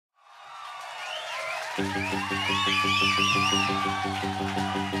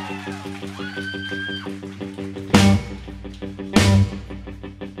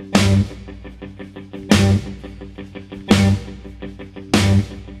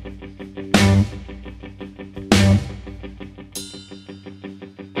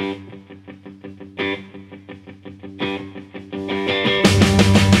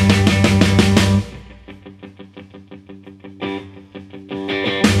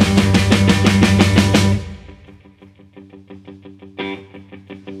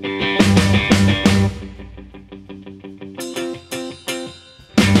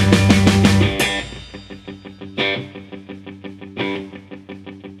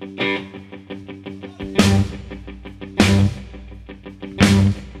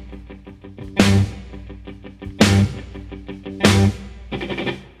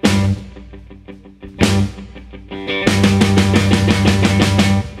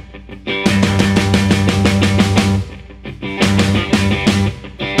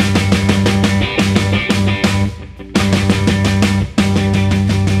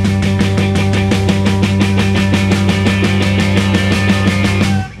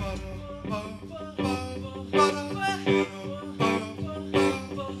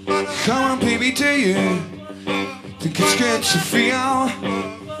Come on, baby, do you think it's good to feel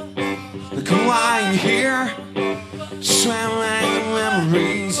like I'm lying here, swimming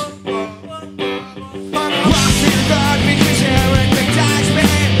memories? Walking the dark because everything dies me.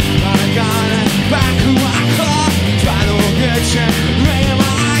 I'm gonna back who I call. Try to get you, laying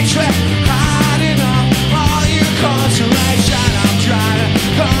my trip, hiding up all your consolation. I'm trying to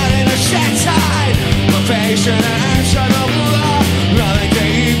cut in a shed tight, my face and hands on the wall, running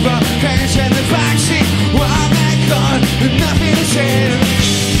deeper. Hands in the backseat while they're gone, and nothing to say to me.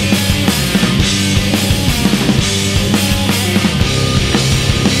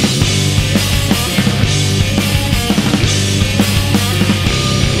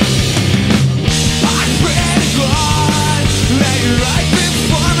 I pray to God that you're right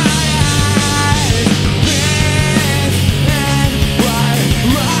before my eyes. This and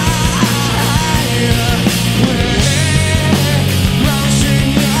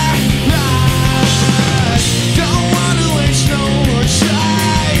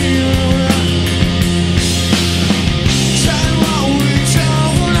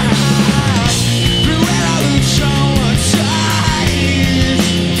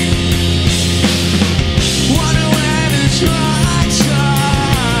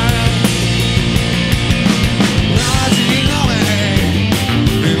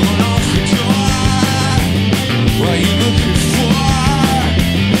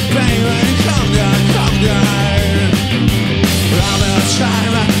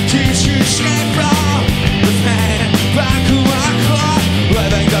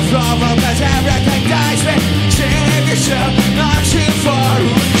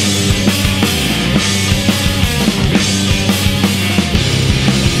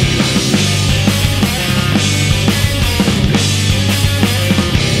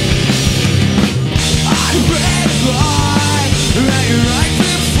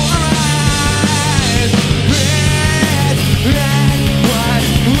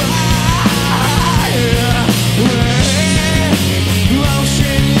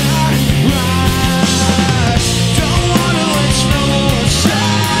Don't wanna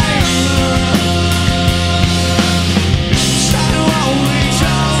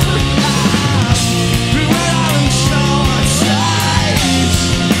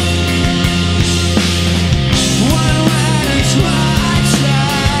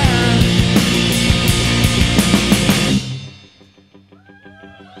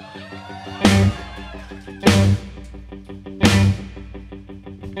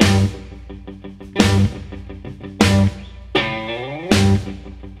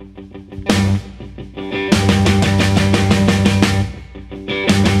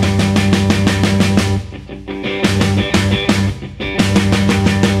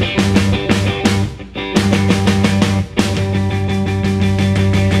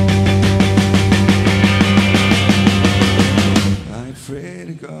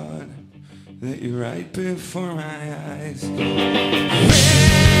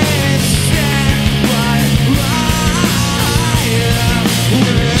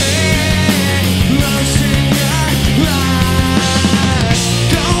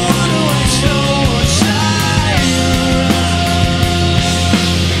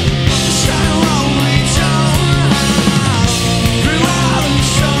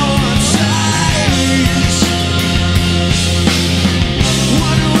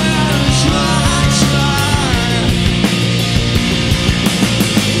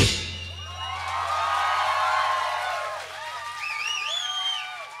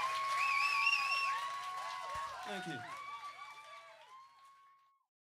Thank you.